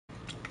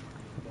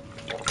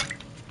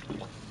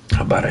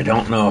but I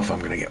don't know if I'm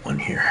gonna get one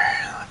here.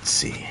 Let's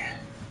see.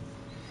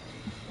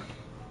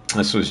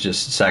 This was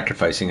just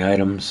sacrificing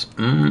items.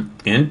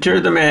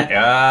 Enter the man.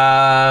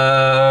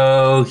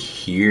 Oh,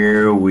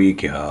 here we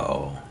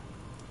go.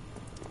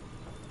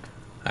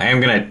 I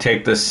am gonna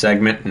take this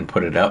segment and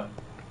put it up.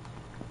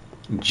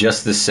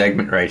 Just this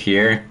segment right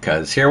here,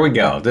 because here we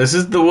go. This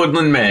is the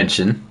Woodland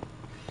Mansion.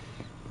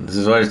 This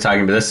is what I was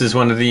talking about. This is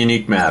one of the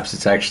unique maps.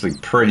 It's actually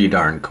pretty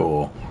darn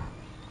cool.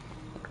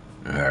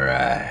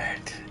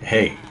 Alright.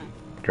 Hey,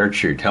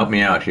 Gertrude, help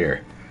me out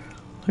here.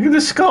 Look at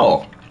the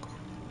skull.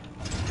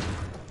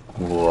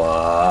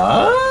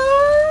 What?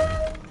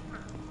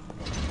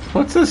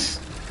 What's this?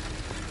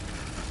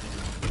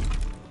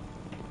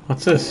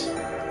 What's this?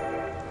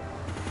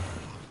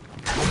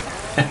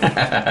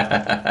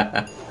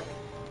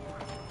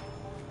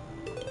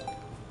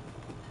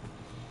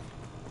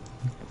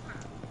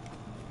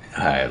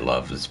 I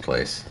love this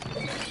place.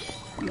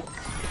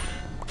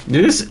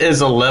 This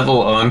is a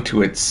level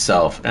unto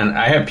itself, and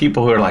I have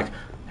people who are like,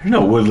 "There's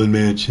no Woodland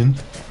Mansion."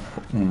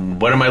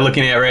 What am I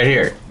looking at right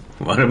here?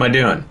 What am I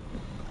doing?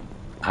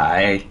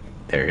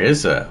 There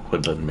is a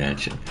Woodland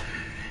Mansion,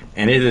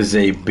 and it is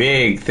a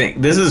big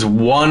thing. This is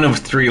one of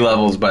 3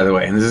 levels, by the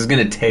way, and this is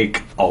going to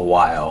take a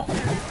while.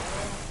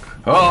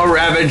 Oh,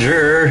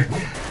 Ravager!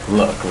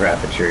 Look,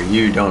 Ravager,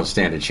 you don't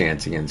stand a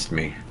chance against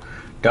me.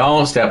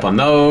 Don't step on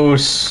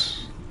those.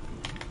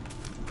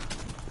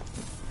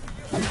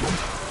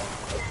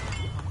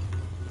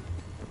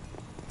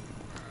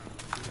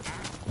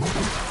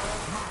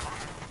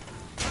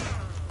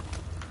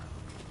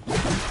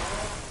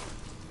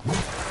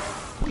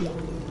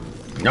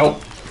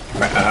 Nope.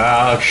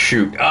 Oh,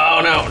 shoot.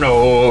 Oh, no, no.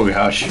 Oh,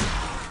 gosh.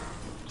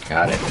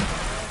 Got it.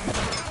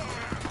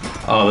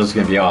 Oh, this is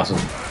going to be awesome.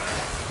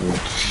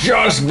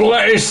 Just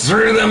blaze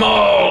through them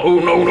all. Oh,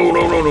 no, no,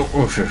 no, no, no.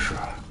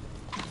 Oh,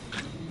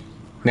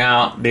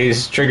 now,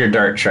 these trigger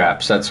dart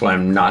traps. That's why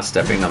I'm not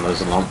stepping on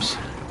those lumps.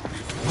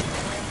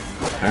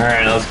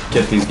 Alright, let's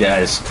get these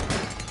guys.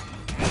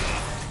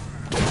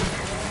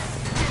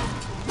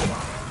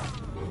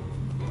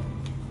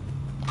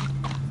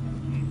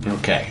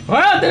 Okay.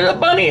 Well, there's a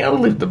bunny. I'll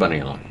leave the bunny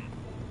alone.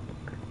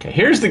 Okay,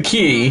 here's the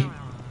key.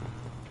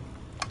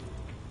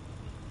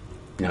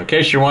 Now, in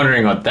case you're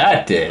wondering what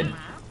that did,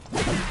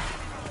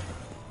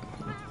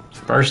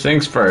 first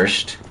things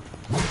first.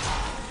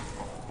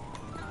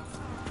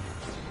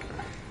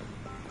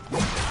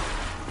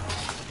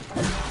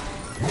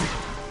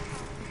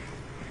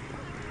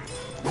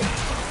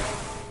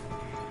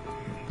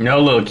 No,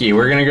 little key.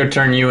 We're gonna go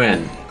turn you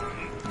in.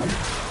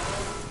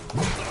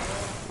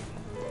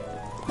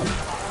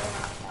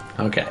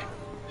 Okay.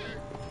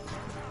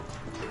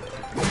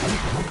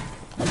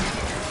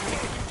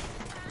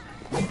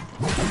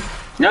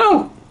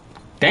 No!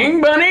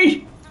 Dang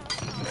bunny!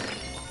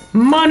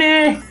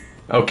 Money!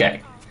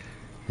 Okay.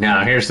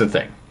 Now, here's the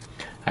thing.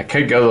 I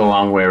could go the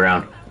long way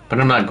around,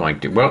 but I'm not going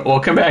to. We'll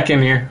come back in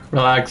here.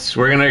 Relax.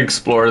 We're going to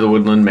explore the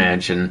Woodland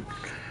Mansion.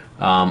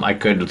 I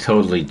could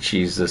totally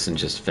cheese this and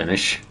just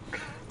finish,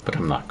 but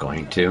I'm not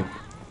going to.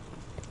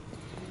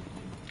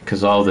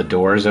 Because all the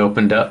doors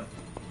opened up.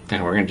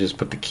 And we're going to just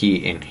put the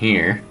key in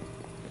here.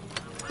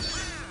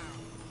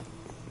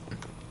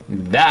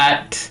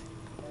 That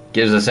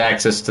gives us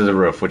access to the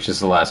roof, which is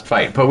the last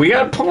fight. But we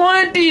got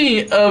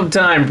plenty of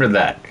time for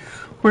that.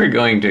 We're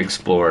going to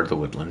explore the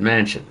Woodland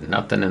Mansion.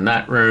 Nothing in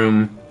that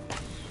room.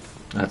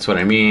 That's what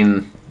I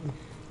mean.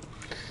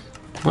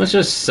 Let's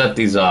just set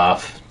these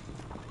off.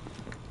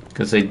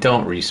 Because they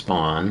don't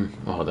respawn.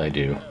 Oh, they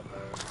do.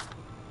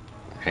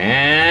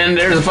 And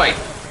there's a fight.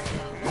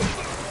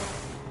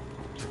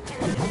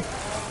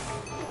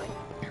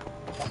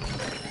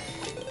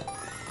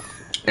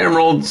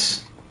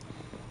 Emeralds.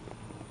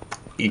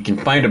 You can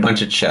find a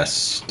bunch of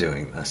chests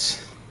doing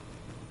this.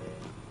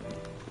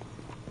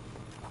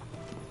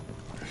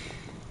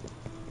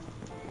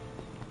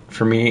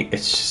 For me,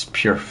 it's just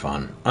pure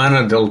fun.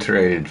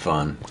 Unadulterated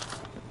fun.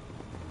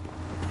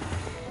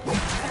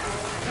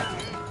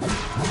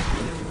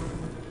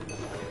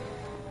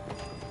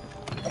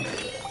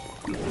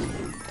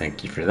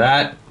 Thank you for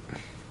that.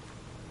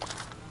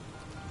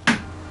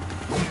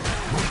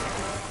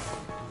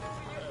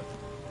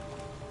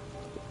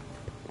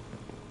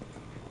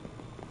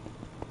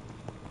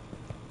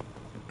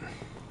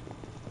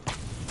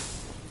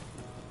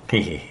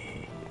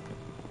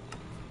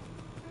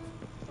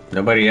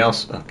 Nobody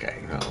else? Okay,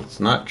 well, let's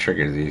not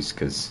trigger these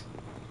because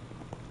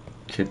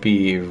it could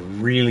be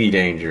really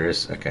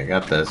dangerous. Okay,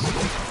 got this.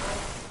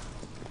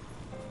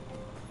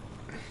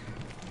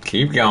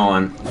 Keep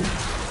going.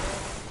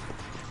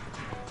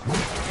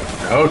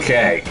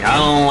 Okay, I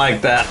don't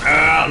like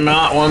that.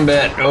 Not one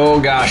bit. Oh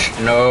gosh,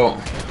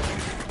 no.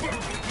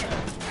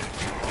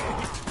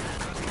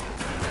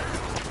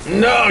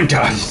 No,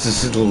 gosh,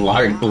 this has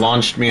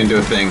launched me into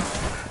a thing.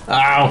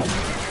 Ow!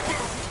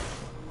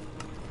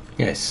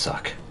 You guys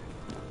suck.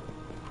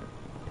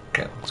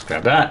 Okay, let's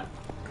grab that.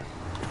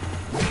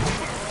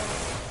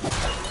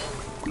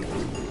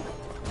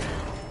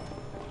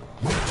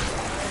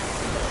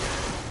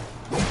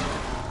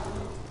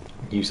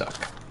 You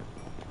suck.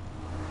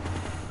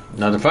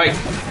 Another fight.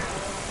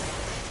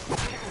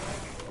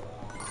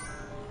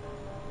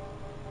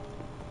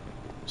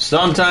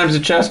 Sometimes the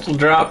chest will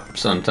drop,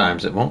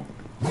 sometimes it won't.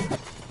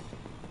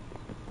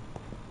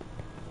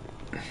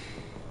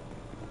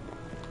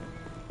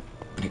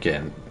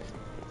 Again,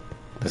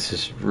 this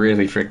is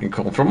really freaking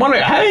cool. From what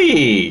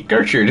hey,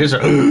 Gertrude, there's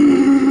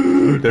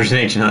an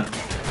ancient hunt.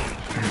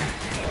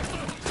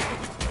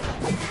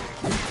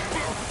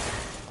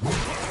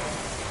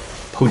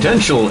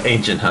 Potential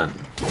ancient hunt.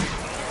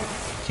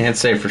 Can't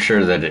say for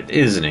sure that it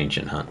is an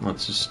ancient hunt.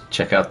 Let's just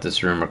check out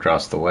this room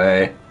across the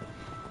way.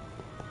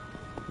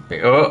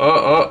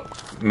 Oh,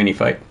 mini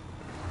fight.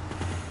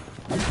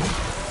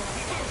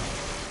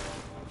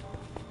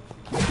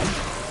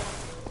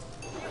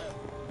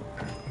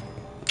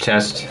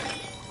 Chest.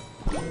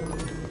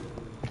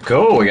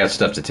 Cool, we got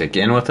stuff to take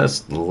in with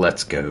us.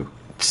 Let's go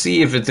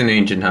see if it's an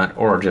ancient hunt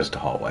or just a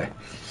hallway.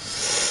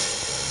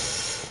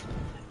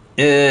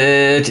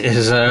 It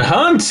is a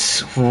hunt.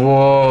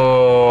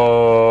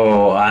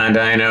 Whoa, and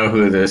I know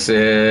who this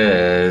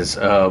is.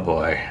 Oh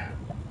boy.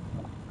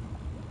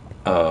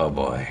 Oh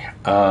boy.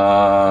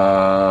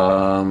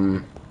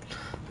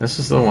 This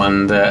is the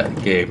one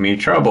that gave me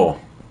trouble.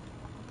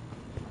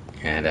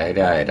 And I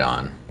died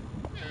on.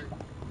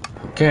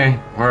 Okay,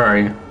 where are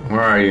you?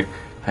 Where are you?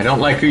 I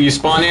don't like who you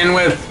spawn in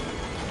with.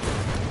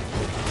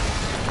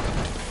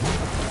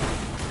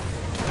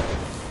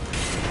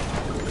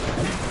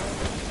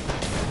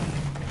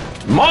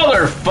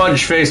 Mother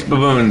fudge-faced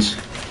baboons.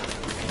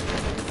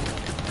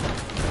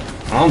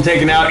 I'm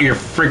taking out your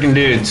freaking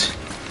dudes.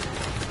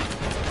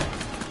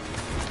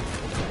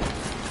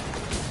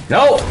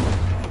 No!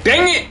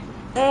 Dang it!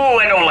 Oh,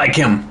 I don't like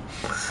him.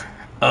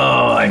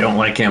 Oh, I don't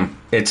like him.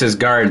 It's his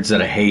guards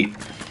that I hate.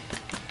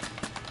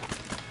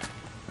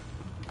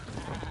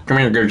 Come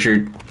here,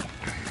 Gertrude.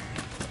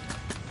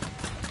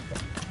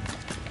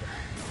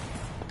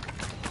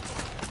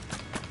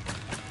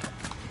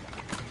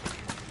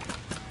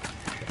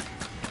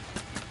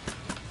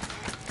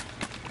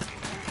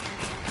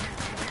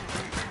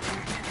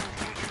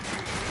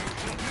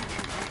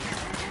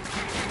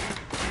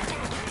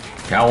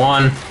 Got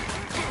one.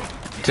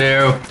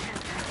 Two.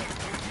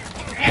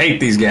 Hate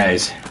these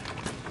guys.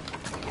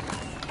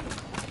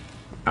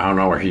 I don't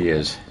know where he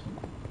is.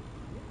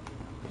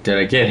 Did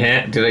I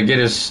get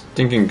his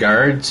stinking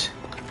guards?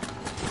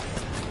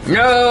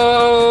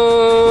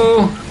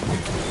 No!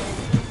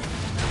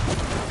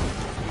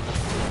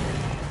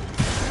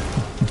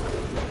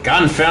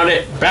 Confound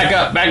it! Back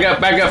up! Back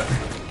up! Back up!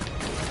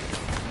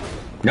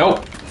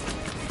 Nope.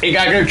 He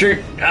got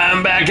Gertrude.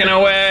 I'm backing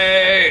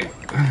away.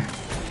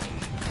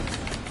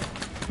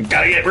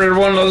 Gotta get rid of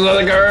one of those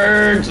other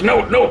guards.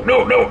 No! No!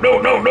 No! No! No!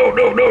 No! No!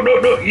 No! No! No!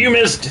 No! You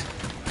missed.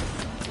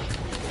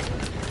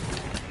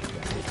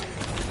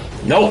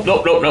 No,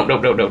 no, no, no, no,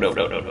 no, no, no,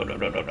 no, no, no, no,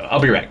 no, no, no. I'll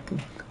be right.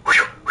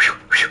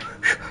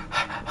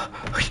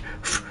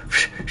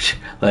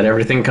 Let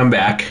everything come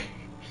back,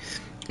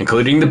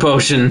 including the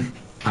potion.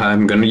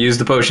 I'm gonna use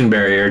the potion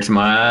barrier to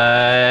my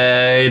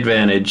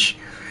advantage.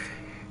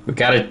 We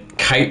gotta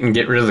kite and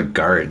get rid of the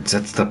guards.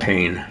 That's the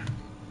pain.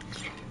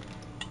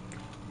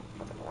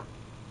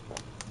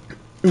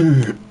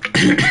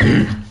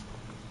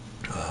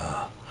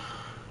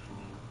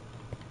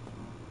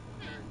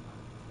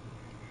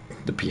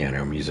 The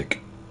piano music.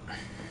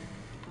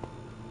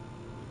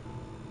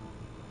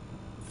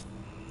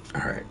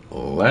 Alright,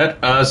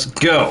 let us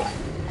go.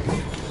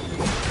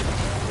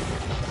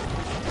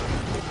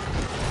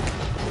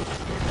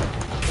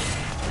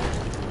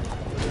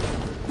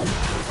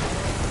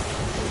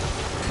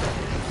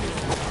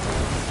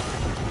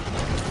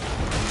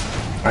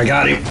 I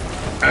got him.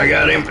 I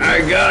got him. I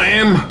got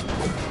him.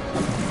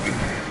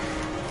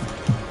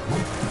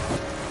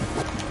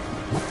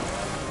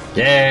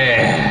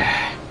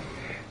 Yeah.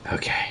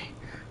 Okay.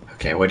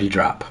 Okay, what'd he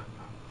drop?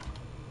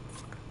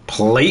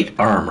 Plate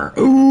armor.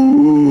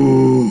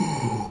 Ooh,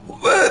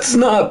 that's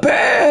not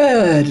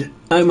bad.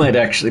 I might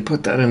actually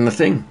put that in the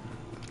thing.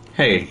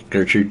 Hey,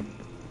 Gertrude.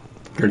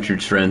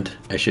 Gertrude's friend,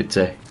 I should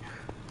say.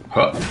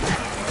 Huh.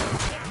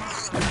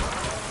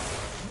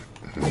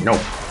 No.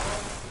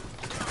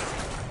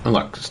 Oh,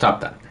 look,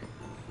 stop that.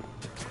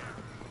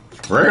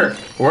 We're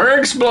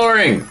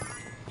exploring.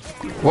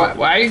 Why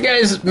are you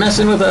guys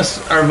messing with us?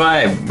 Our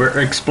vibe.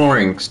 We're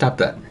exploring. Stop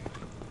that.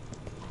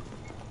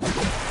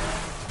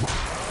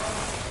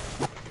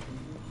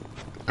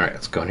 Alright,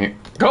 let's go in here.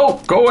 Go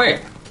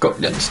away. Go.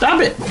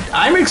 Stop it.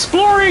 I'm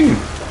exploring.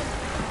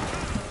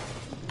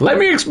 Let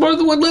me explore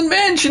the Woodland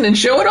Mansion and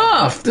show it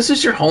off. This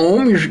is your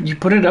home. You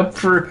put it up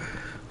for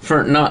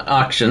not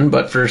auction,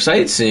 but for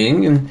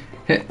sightseeing. And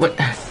hey, what?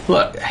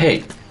 Look,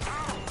 hey.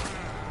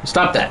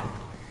 Stop that.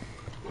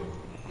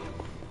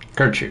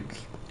 Gertrude.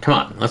 Come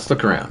on, let's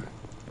look around.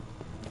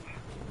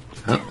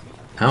 Oh,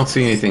 I don't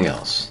see anything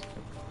else.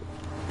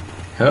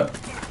 Oh.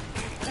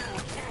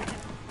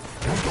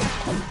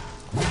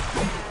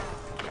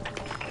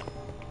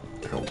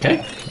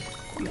 Okay.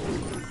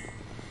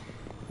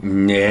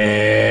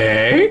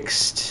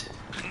 Next.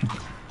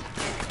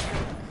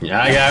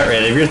 Yeah, I got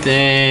rid of your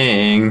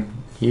thing.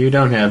 You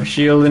don't have a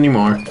shield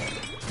anymore.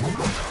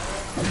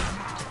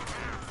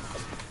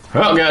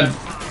 Oh god.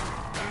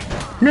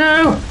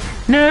 No!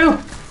 No!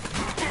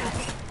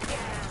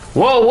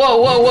 Whoa,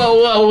 whoa, whoa, whoa,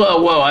 whoa,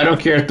 whoa, whoa. I don't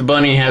care if the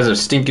bunny has a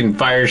stinking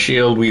fire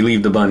shield, we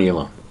leave the bunny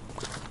alone.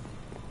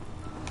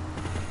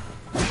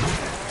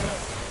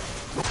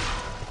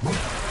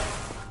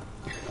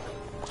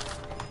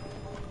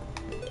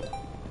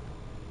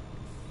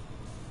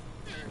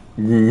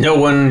 No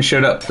one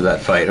showed up for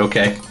that fight,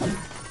 okay.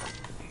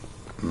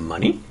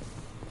 Money?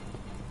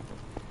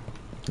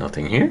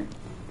 Nothing here?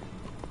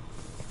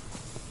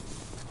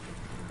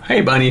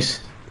 Hey, bunnies.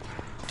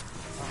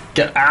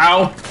 Get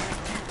out!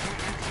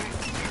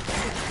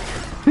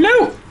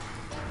 No!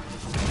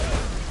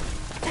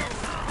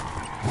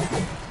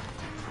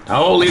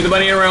 Oh, leave the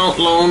bunny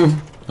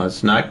alone.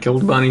 Let's not kill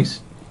the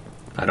bunnies.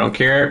 I don't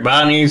care.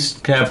 Bunnies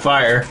have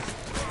fire.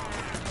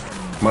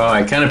 Well,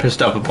 I kind of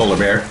pissed off a polar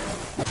bear.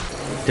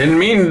 Didn't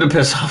mean to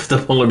piss off the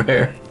polar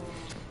bear.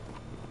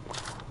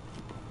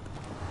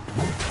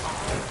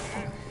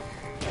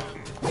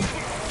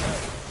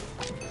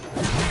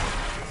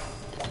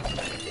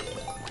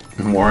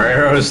 More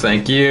arrows,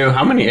 thank you.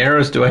 How many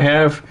arrows do I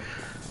have?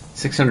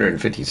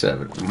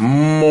 657.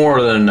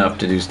 More than enough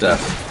to do stuff.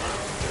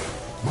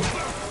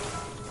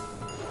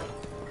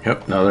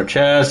 Yep, another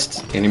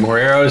chest. Any more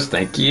arrows?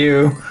 Thank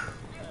you.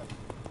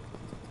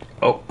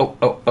 Oh, oh,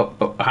 oh, oh,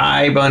 oh.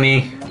 Hi,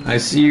 bunny. I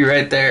see you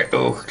right there.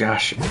 Oh,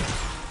 gosh.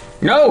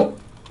 No!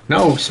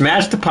 No,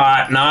 smash the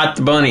pot, not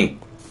the bunny.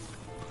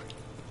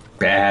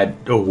 Bad.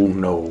 Oh,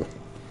 no.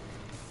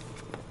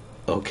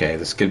 Okay,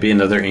 this could be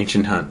another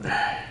ancient hunt.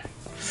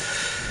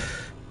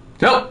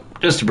 Nope,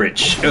 just a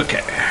bridge.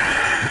 Okay.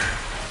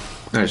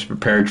 I was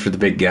prepared for the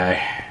big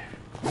guy.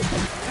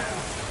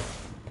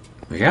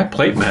 We got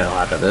plate metal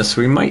out of this.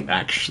 We might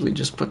actually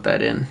just put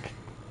that in.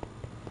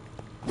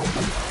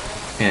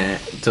 And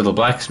to the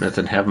blacksmith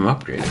and have him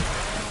upgraded.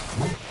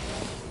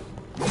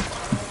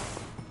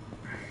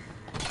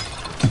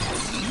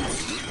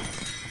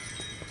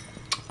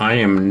 I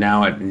am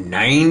now at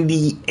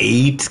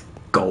 98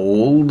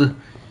 gold.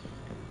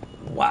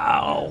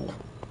 Wow.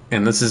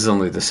 And this is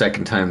only the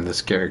second time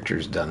this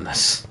character's done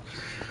this.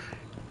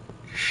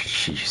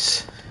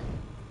 Jeez.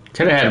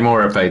 Could have had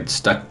more if I'd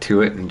stuck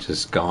to it and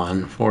just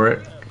gone for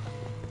it.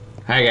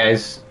 Hi,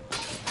 guys.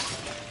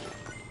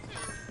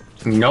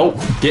 Nope.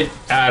 Get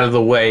out of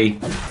the way.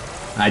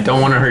 I don't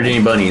want to hurt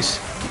any bunnies.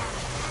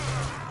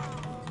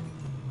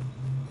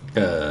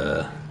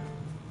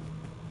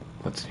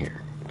 What's in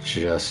here?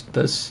 Just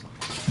this.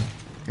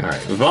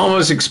 Alright, we've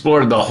almost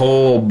explored the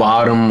whole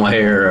bottom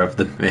layer of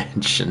the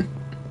mansion.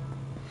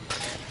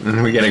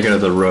 And we gotta go to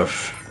the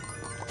roof.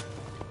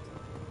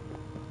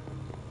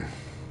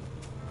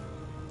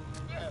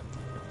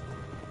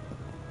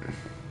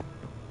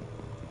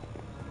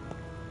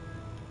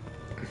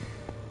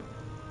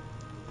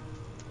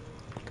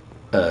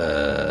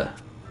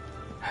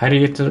 How do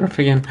you get to the roof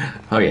again?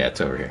 Oh yeah, it's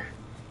over here.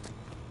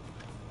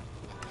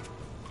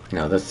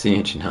 No, that's the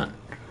ancient hunt.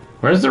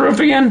 Where's the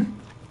roof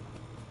again?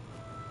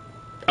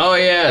 Oh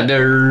yeah,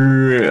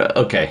 there.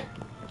 Okay,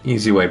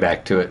 easy way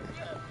back to it.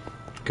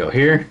 Go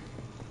here,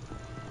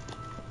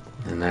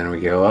 and then we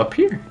go up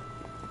here.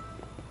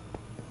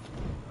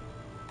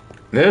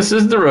 This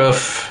is the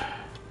roof.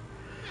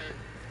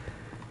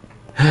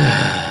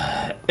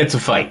 It's a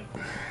fight.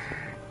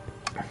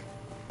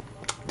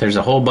 There's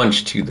a whole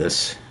bunch to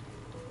this.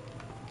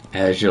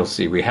 As you'll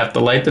see, we have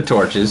to light the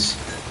torches.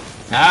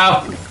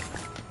 Ow!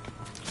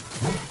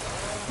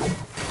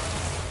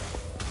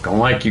 Don't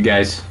like you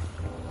guys.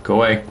 Go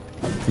away.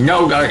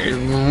 No,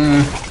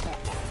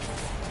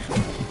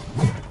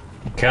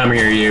 come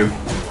here, you.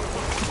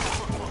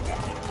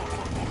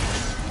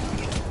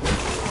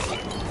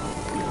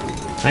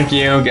 Thank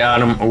you,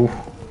 got him. Oh,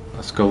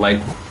 let's go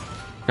light.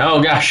 Oh,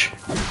 gosh.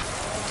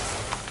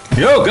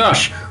 Oh,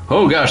 gosh.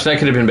 Oh, gosh, that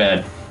could have been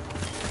bad.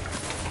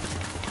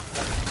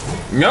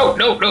 No,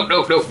 no, no,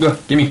 no, no, no.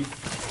 Give me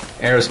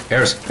arrows,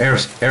 arrows,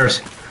 arrows,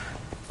 arrows.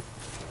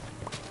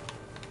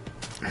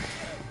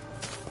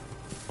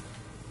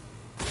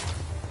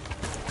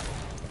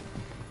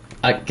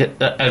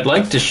 I'd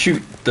like to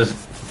shoot the...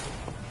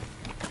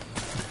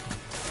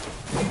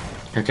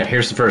 Okay,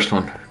 here's the first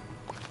one.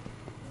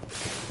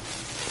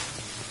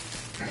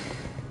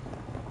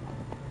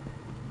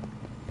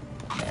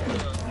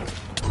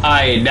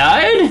 I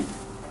died?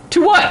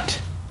 To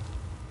what?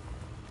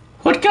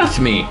 What got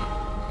me?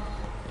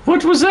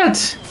 What was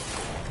that?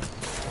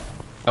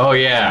 Oh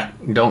yeah,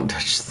 don't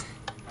touch...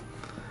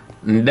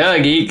 Duh,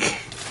 geek.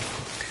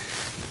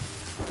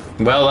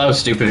 Well, that was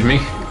stupid of me.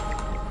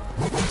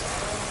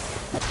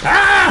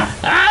 Ah!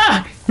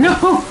 Ah!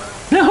 No!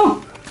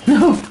 No!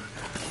 No!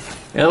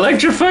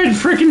 Electrified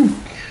frickin'...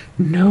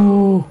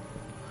 No.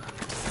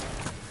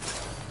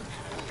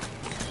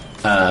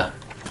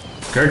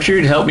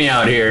 Gertrude, help me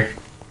out here.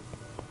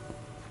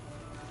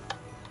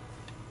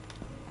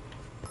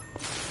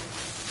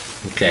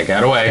 Okay,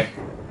 got away.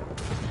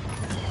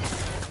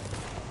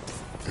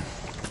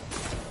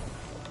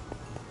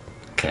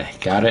 Okay,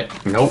 got it.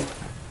 Nope.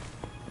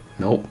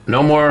 Nope.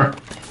 No more.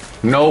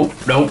 Nope.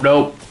 Nope.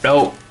 Nope.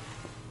 Nope.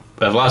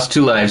 I've lost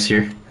 2 lives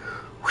here.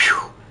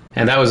 Whew.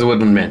 And that was the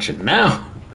Woodland Mansion. Now,